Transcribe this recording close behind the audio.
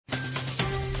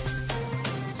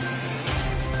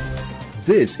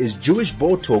This is Jewish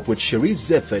Board Talk with Cherise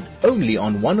Zifford, only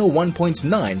on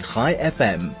 101.9 Chai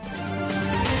FM.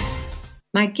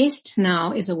 My guest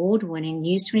now is award-winning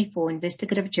News 24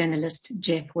 investigative journalist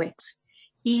Jeff Wicks.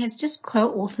 He has just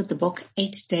co-authored the book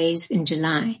 8 Days in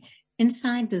July,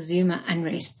 Inside the Zuma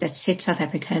Unrest that Set South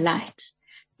Africa Alight.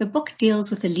 The book deals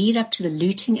with the lead-up to the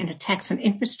looting and attacks on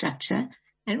infrastructure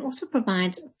and also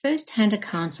provides first-hand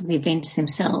accounts of the events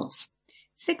themselves.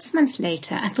 6 months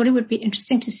later, I thought it would be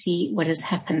interesting to see what has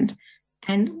happened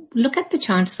and look at the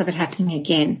chances of it happening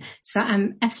again. So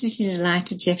I'm absolutely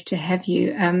delighted, Jeff, to have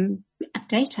you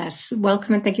update us.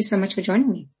 Welcome and thank you so much for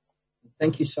joining me.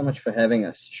 Thank you so much for having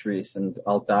us, Cherise. And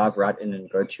I'll dive right in and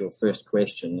go to your first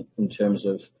question in terms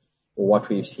of what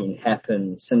we've seen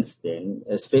happen since then,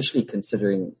 especially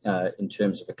considering in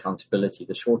terms of accountability.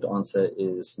 The short answer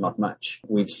is not much.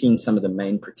 We've seen some of the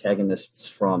main protagonists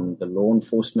from the law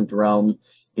enforcement realm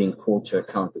being called to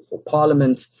account before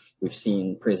Parliament. We've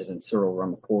seen President Cyril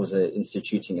Ramaphosa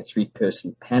instituting a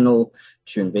 3-person panel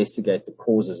to investigate the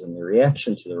causes and the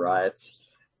reaction to the riots.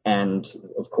 And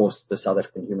of course, the South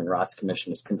African Human Rights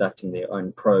Commission is conducting their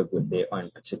own probe with their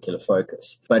own particular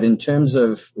focus. But in terms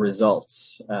of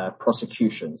results,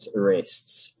 prosecutions,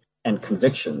 arrests, and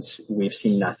convictions, we've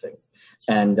seen nothing.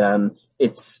 And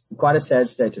it's quite a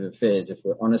sad state of affairs, if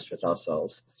we're honest with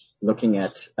ourselves, looking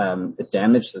at the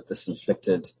damage that this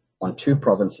inflicted on 2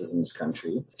 provinces in this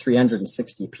country.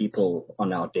 360 people are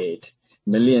now dead.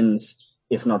 Millions,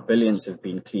 if not billions, have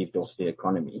been cleaved off the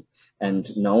economy. And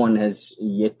no one has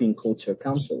yet been called to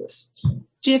account for this.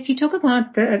 Jeff, you talk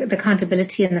about the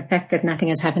accountability and the fact that nothing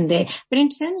has happened there. But in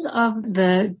terms of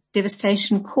the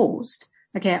devastation caused,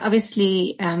 okay,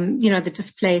 obviously, the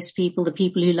displaced people, the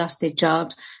people who lost their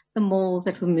jobs, the malls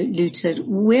that were looted,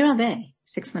 where are they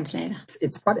 6 months later?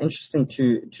 It's quite interesting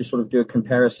to sort of do a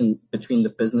comparison between the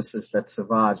businesses that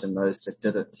survived and those that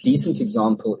didn't. A decent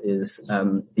example is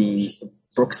the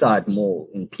Brookside Mall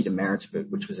in Pietermaritzburg,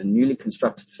 which was a newly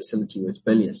constructed facility worth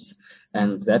billions.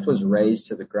 And that was razed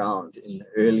to the ground in the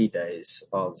early days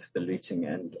of the looting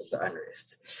and of the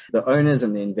unrest. The owners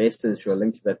and the investors who are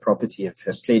linked to that property have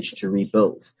pledged to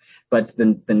rebuild. But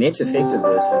the net effect of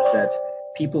this is that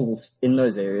people in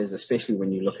those areas, especially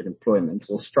when you look at employment,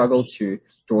 will struggle to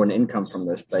draw an income from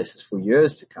those places for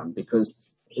years to come because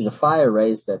the fire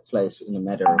razed that place in a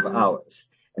matter of hours.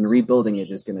 And rebuilding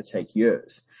it is going to take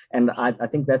years. And I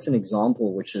think that's an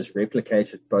example which is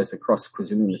replicated both across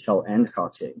KwaZulu-Natal and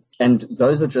Gauteng. And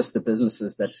those are just the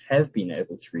businesses that have been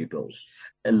able to rebuild.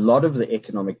 A lot of the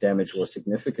economic damage, or a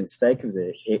significant stake of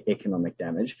the economic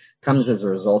damage, comes as a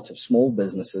result of small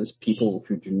businesses, people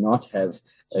who do not have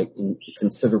a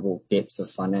considerable depth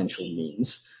of financial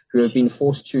means, who have been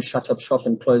forced to shut up shop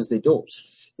and close their doors.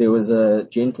 There was a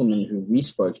gentleman who we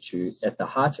spoke to at the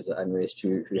height of the unrest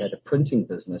who had a printing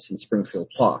business in Springfield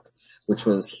Park, which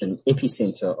was an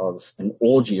epicenter of an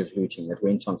orgy of looting that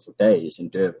went on for days in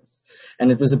Durban.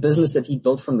 And it was a business that he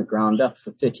built from the ground up for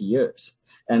 30 years.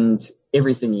 And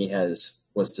everything he has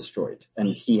was destroyed,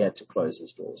 and he had to close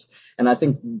his doors. And I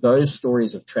think those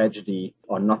stories of tragedy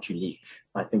are not unique.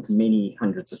 I think many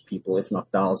hundreds of people, if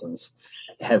not thousands,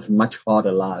 have much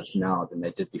harder lives now than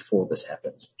they did before this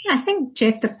happened. I think,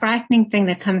 Jeff, the frightening thing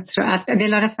that comes throughout, there are a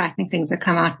lot of frightening things that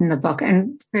come out in the book.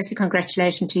 And firstly,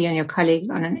 congratulations to you and your colleagues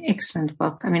on an excellent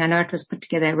book. I mean, I know it was put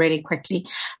together really quickly,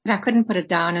 but I couldn't put it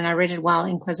down, and I read it while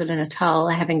in KwaZulu-Natal,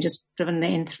 having just driven the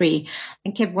N3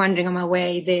 and kept wondering on my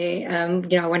way there,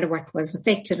 I wonder what was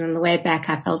affected. And on the way back,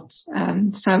 I felt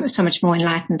so much more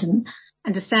enlightened and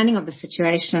understanding of the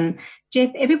situation. Jeff,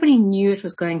 everybody knew it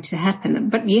was going to happen,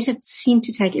 but yet it seemed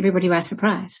to take everybody by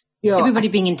surprise. Yeah, everybody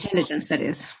being intelligence, that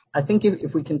is. I think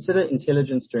if we consider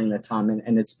intelligence during that time,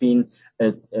 and it's been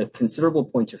a considerable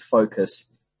point of focus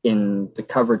in the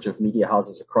coverage of media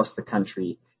houses across the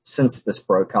country since this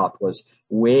broke out, was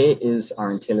where is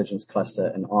our intelligence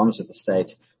cluster and arms of the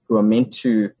state who are meant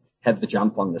to have the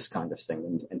jump on this kind of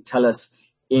thing and tell us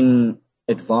in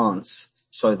advance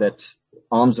so that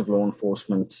arms of law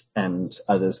enforcement and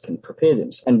others can prepare them.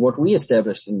 And what we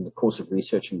established in the course of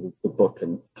researching the book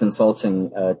and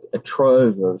consulting a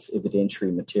trove of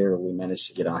evidentiary material we managed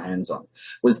to get our hands on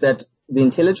was that the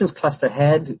intelligence cluster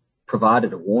had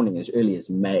provided a warning as early as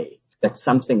May that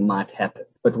something might happen.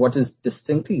 But what is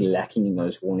distinctly lacking in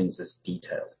those warnings is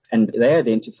detail. And they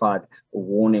identified a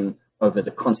warning over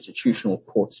the Constitutional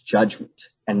Court's judgment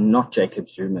and not Jacob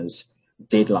Zuma's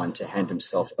deadline to hand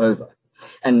himself over.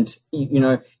 And,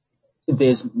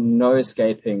 there's no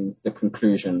escaping the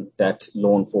conclusion that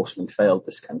law enforcement failed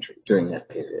this country during that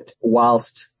period.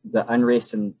 Whilst the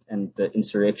unrest and the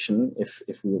insurrection, if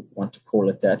we want to call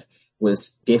it that,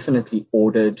 was definitely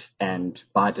ordered and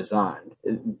by design.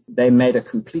 They made a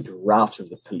complete rout of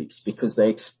the police because they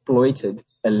exploited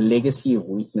a legacy of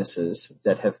weaknesses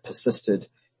that have persisted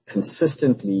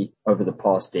consistently over the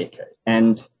past decade.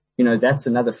 And, that's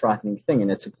another frightening thing.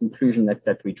 And it's a conclusion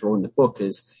that we draw in the book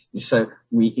is, so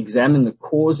we examine the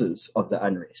causes of the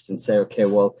unrest and say, okay,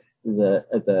 well,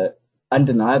 the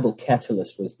undeniable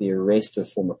catalyst was the arrest of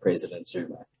former President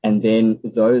Zuma. And then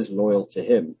those loyal to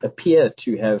him appear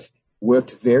to have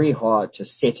worked very hard to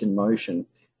set in motion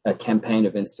a campaign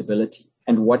of instability.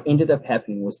 And what ended up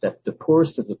happening was that the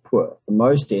poorest of the poor, the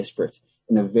most desperate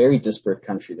in a very disparate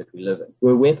country that we live in,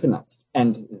 were weaponized.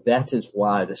 And that is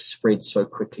why this spread so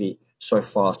quickly, so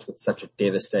fast with such a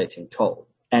devastating toll.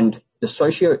 And the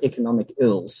socioeconomic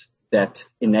ills that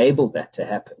enabled that to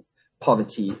happen,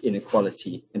 poverty,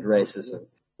 inequality, and racism,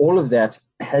 all of that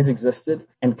has existed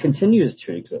and continues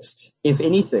to exist. If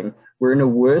anything, we're in a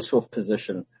worse off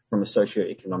position from a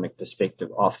socioeconomic perspective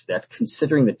after that,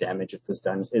 considering the damage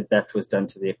that was done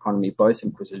to the economy, both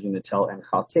in KwaZulu-Natal and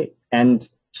Gauteng. And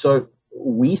so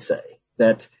we say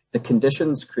that the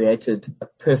conditions created a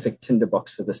perfect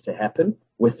tinderbox for this to happen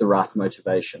with the right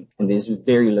motivation. And there's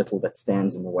very little that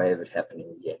stands in the way of it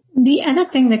happening again. The other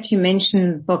thing that you mentioned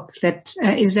in the book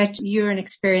is that you're an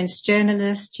experienced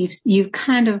journalist. You've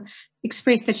kind of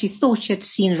expressed that you thought you had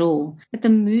seen it all, but the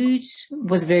mood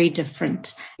was very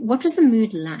different. What was the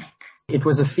mood like? It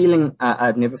was a feeling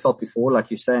I've never felt before,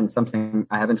 like you say, and something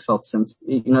I haven't felt since.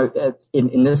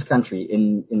 In this country,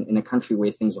 in a country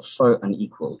where things are so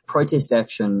unequal, protest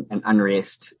action and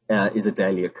unrest is a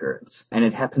daily occurrence, and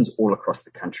it happens all across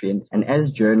the country. And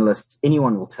as journalists,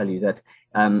 anyone will tell you that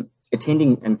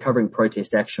attending and covering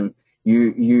protest action,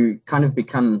 you kind of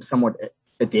become somewhat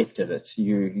adept at it.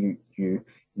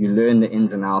 You learn the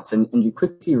ins and outs, and you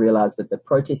quickly realize that the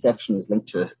protest action is linked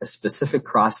to a specific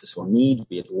crisis or need,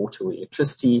 be it water or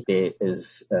electricity. There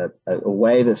is a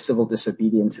wave of civil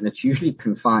disobedience, and it's usually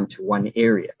confined to one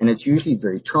area. And it's usually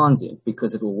very transient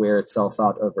because it will wear itself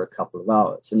out over a couple of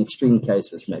hours. In extreme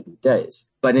cases, maybe days.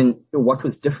 But what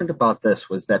was different about this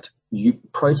was that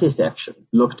protest action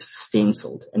looked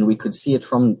stenciled, and we could see it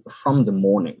from the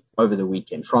morning over the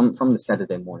weekend, from the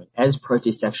Saturday morning. As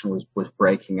protest action was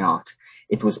breaking out,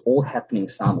 it was all happening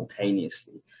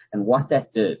simultaneously. And what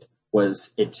that did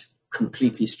was it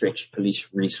completely stretched police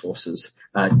resources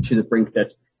to the brink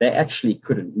that they actually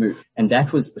couldn't move. And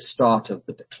that was the start of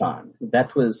the decline.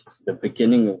 That was the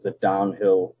beginning of the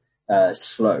downhill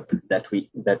slope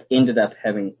that ended up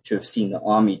having to have seen the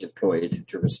army deployed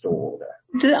to restore order.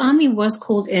 The army was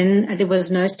called in. There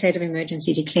was no state of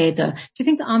emergency declared, though. Do you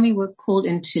think the army were called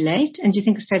in too late? And do you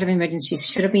think a state of emergency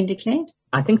should have been declared?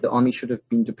 I think the army should have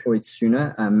been deployed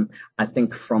sooner. I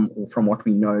think from what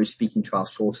we know, speaking to our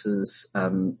sources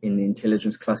in the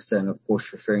intelligence cluster, and of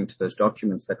course referring to those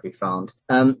documents that we found,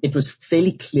 it was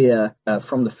fairly clear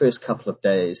from the first couple of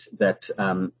days that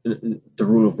the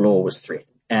rule of law was threatened.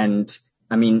 And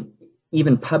I mean,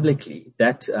 even publicly,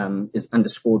 that is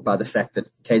underscored by the fact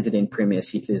that KZN Premier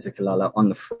Sihle Zikalala on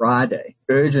the Friday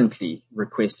urgently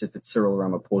requested that Cyril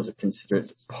Ramaphosa consider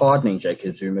pardoning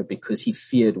Jacob Zuma because he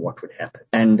feared what would happen.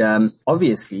 And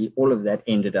obviously, all of that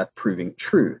ended up proving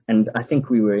true. And I think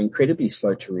we were incredibly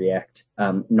slow to react,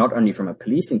 not only from a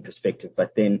policing perspective,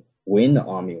 but then when the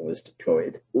army was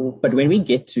deployed. But when we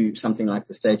get to something like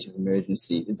the state of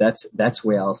emergency, that's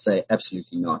where I'll say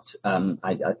absolutely not.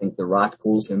 I think the right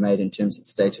calls were made in terms of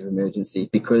state of emergency,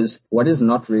 because what is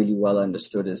not really well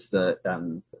understood is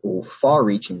the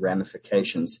far-reaching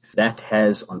ramifications that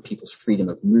has on people's freedom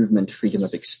of movement, freedom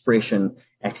of expression,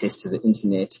 access to the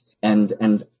internet,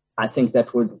 and I think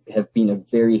that would have been a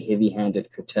very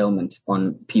heavy-handed curtailment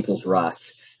on people's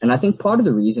rights. And I think part of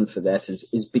the reason for that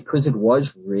is because it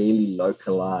was really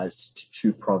localized to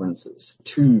two provinces,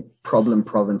 two problem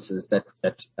provinces that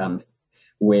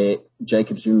where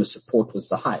Jacob Zuma's support was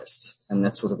the highest. And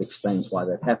that sort of explains why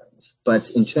that happens. But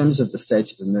in terms of the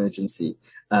state of emergency,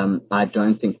 I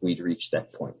don't think we'd reached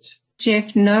that point.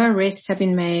 Jeff, no arrests have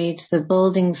been made. The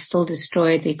building's still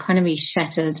destroyed. The economy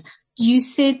shattered. You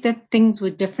said that things were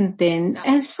different then.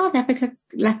 Has South Africa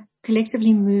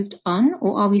collectively moved on,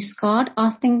 or are we scarred?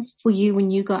 Are things for you when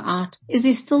you go out? Is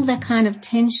there still that kind of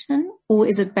tension, or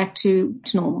is it back to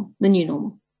normal, the new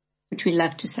normal, which we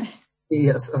love to say?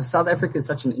 Yes, South Africa is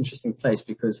such an interesting place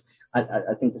because I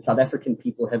think the South African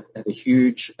people have a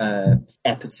huge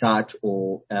appetite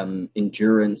or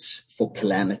endurance for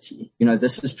calamity. You know,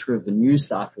 this is true of the news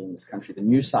cycle in this country. The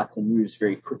news cycle moves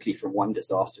very quickly from one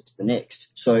disaster to the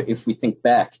next. So if we think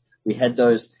back, we had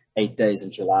those 8 days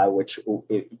in July, which,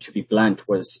 to be blunt,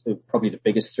 was probably the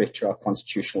biggest threat to our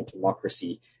constitutional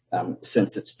democracy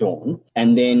since its dawn.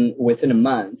 And then within a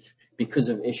month, because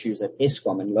of issues at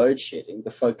Eskom and load shedding,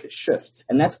 the focus shifts.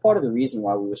 And that's part of the reason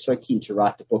why we were so keen to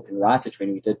write the book and write it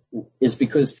when we did, is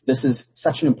because this is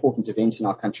such an important event in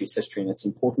our country's history, and it's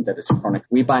important that it's chronic.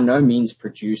 We by no means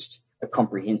produced a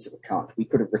comprehensive account. We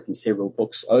could have written several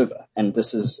books over, and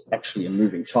this is actually a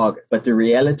moving target. But the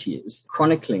reality is,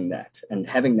 chronicling that and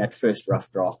having that first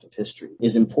rough draft of history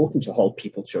is important to hold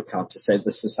people to account, to say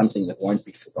this is something that won't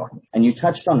be forgotten. And you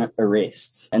touched on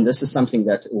arrests, and this is something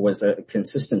that was a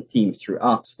consistent theme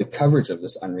throughout the coverage of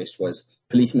this unrest, was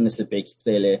Police Minister Bheki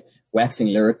Cele waxing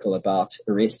lyrical about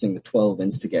arresting the 12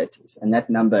 instigators, and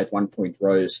that number at one point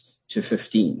rose to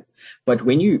 15. But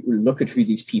when you look at who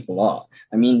these people are,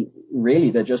 I mean,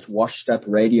 really they're just washed up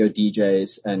radio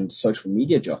DJs and social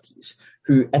media jockeys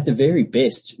who at the very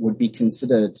best would be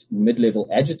considered mid-level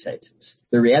agitators.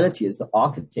 The reality is the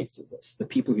architects of this, the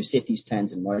people who set these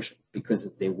plans in motion, because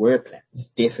there were plans,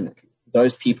 definitely,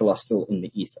 those people are still in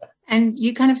the ether. And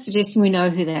you're kind of suggesting we know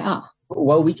who they are.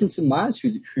 Well, we can surmise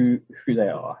who they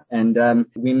are. And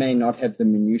we may not have the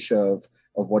minutiae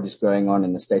of what is going on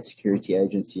in the State Security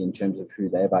Agency in terms of who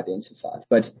they've identified.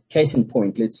 But case in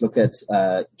point, let's look at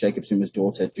Jacob Zuma's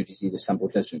daughter, Dudizile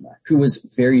Sambutla Zuma, who was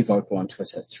very vocal on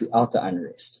Twitter throughout the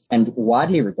unrest and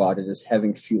widely regarded as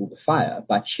having fueled the fire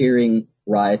by cheering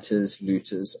rioters,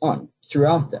 looters on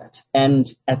throughout that.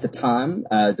 And at the time,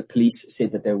 the police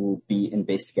said that they will be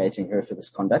investigating her for this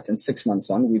conduct. And 6 months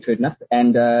on, we've heard nothing.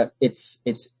 And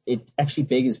it actually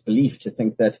beggars belief to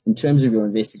think that in terms of your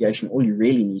investigation, all you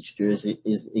really need to do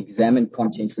is examine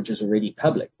content which is already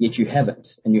public, yet you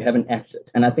haven't, and you haven't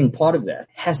acted. And I think part of that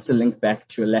has to link back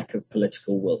to a lack of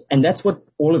political will. And that's what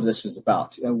all of this was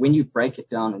about. When you break it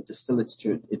down and distill it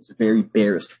to its very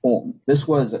barest form, this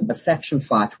was a faction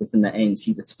fight within the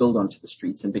ANC that spilled onto the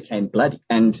streets and became bloody.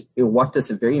 And what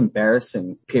this a very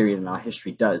embarrassing period in our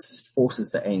history does is it forces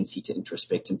the ANC to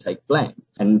introspect and take blame.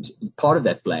 And part of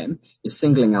that blame is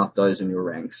singling out those in your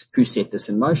ranks who set this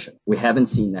in motion. We haven't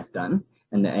seen that done,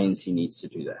 and the ANC needs to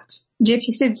do that. Jeff,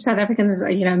 you said South Africans,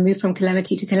 move from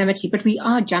calamity to calamity, but we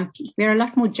are jumpy. We're a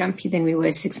lot more jumpy than we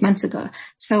were 6 months ago.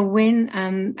 So when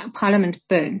Parliament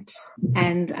burnt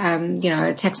and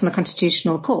attacks on the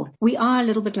Constitutional Court, we are a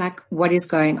little bit like, what is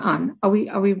going on? Are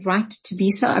we right to be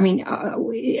so? I mean,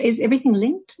 is everything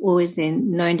linked, or is there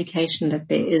no indication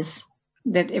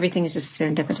that everything is just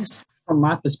serendipitous? From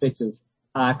my perspective,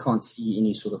 I can't see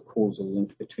any sort of causal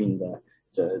link between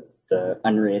the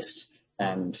unrest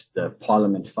and the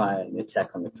Parliament fire and the attack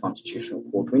on the Constitutional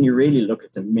Court. When you really look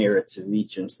at the merits of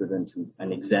each incident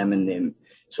and examine them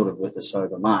sort of with a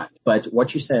sober mind. But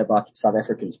what you say about South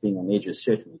Africans being on edge is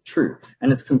certainly true,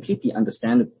 and it's completely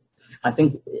understandable. I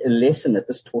think a lesson that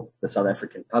this taught the South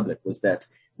African public was that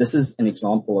this is an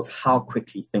example of how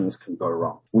quickly things can go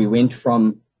wrong. We went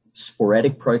from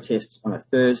sporadic protests on a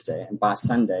Thursday, and by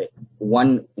Sunday,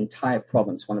 one entire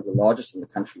province, one of the largest in the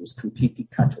country, was completely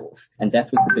cut off. And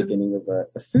that was the beginning of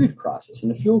a food crisis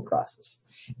and a fuel crisis.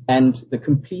 And the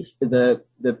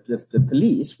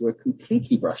police were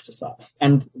completely brushed aside.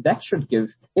 And that should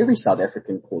give every South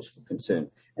African cause for concern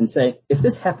and say, if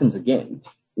this happens again,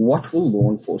 what will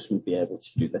law enforcement be able to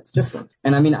do that's different?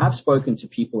 And I mean, I've spoken to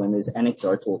people, and there's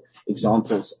anecdotal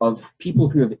examples of people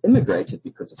who have immigrated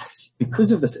because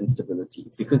of this instability,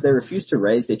 because they refuse to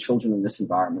raise their children in this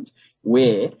environment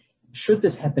where, should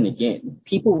this happen again,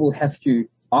 people will have to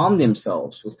arm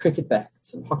themselves with cricket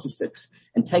bats and hockey sticks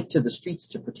and take to the streets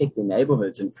to protect their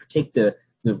neighborhoods and protect the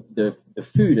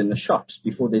food in the shops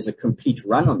before there's a complete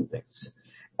run on things.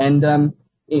 And,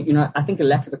 I think a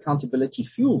lack of accountability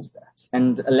fuels that,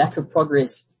 and a lack of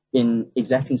progress in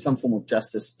exacting some form of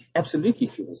justice absolutely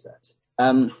fuels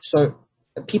that. So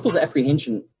people's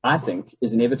apprehension, I think,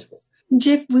 is inevitable.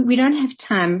 Jeff, we don't have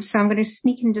time, so I'm going to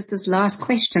sneak in just this last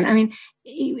question. I mean,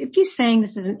 if you're saying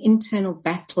this is an internal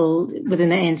battle within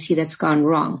the ANC that's gone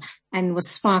wrong and was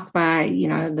sparked by,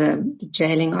 the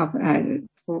jailing of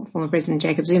former President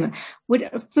Jacob Zuma, would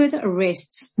further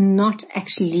arrests not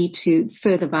actually lead to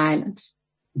further violence?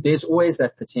 There's always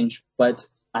that potential, but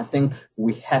I think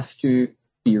we have to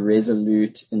be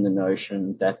resolute in the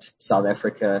notion that South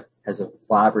Africa has a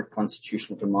vibrant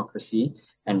constitutional democracy,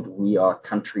 and we are a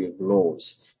country of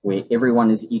laws where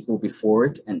everyone is equal before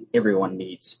it and everyone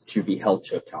needs to be held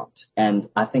to account. And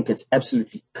I think it's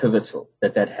absolutely pivotal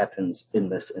that happens in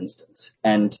this instance.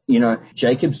 And,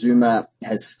 Jacob Zuma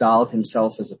has styled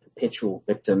himself as a perpetual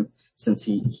victim since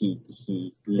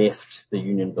he left the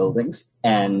union buildings,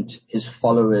 and his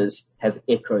followers have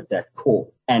echoed that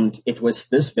call. And it was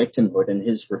this victimhood and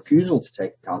his refusal to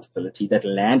take accountability that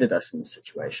landed us in this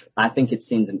situation. I think it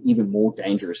sends an even more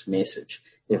dangerous message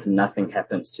if nothing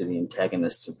happens to the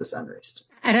antagonists of this unrest.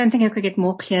 I don't think I could get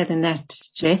more clear than that,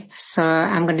 Jeff. So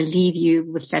I'm going to leave you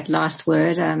with that last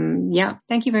word.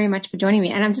 Thank you very much for joining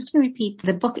me. And I'm just going to repeat,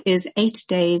 the book is 8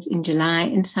 Days in July,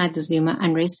 Inside the Zuma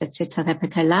Unrest That Set South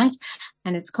Africa Alight.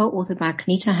 And it's co-authored by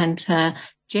Kanita Hunter,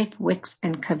 Jeff Wicks,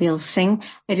 and Kavil Singh.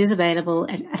 It is available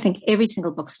at, I think, every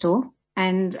single bookstore.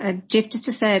 And Jeff, just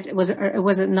to say, it was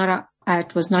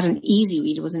not an easy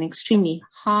read. It was an extremely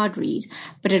hard read,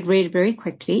 but it read very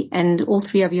quickly. And all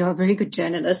three of you are very good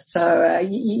journalists, so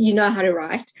you know how to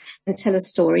write and tell a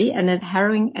story. And as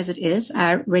harrowing as it is,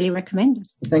 I really recommend it.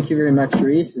 Thank you very much,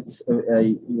 Cherise.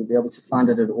 You'll be able to find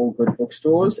it at all good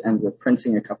bookstores, and we're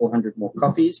printing a couple hundred more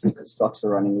copies because stocks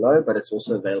are running low, but it's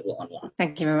also available online.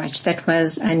 Thank you very much. That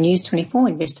was a News 24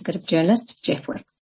 investigative journalist, Jeff Wicks.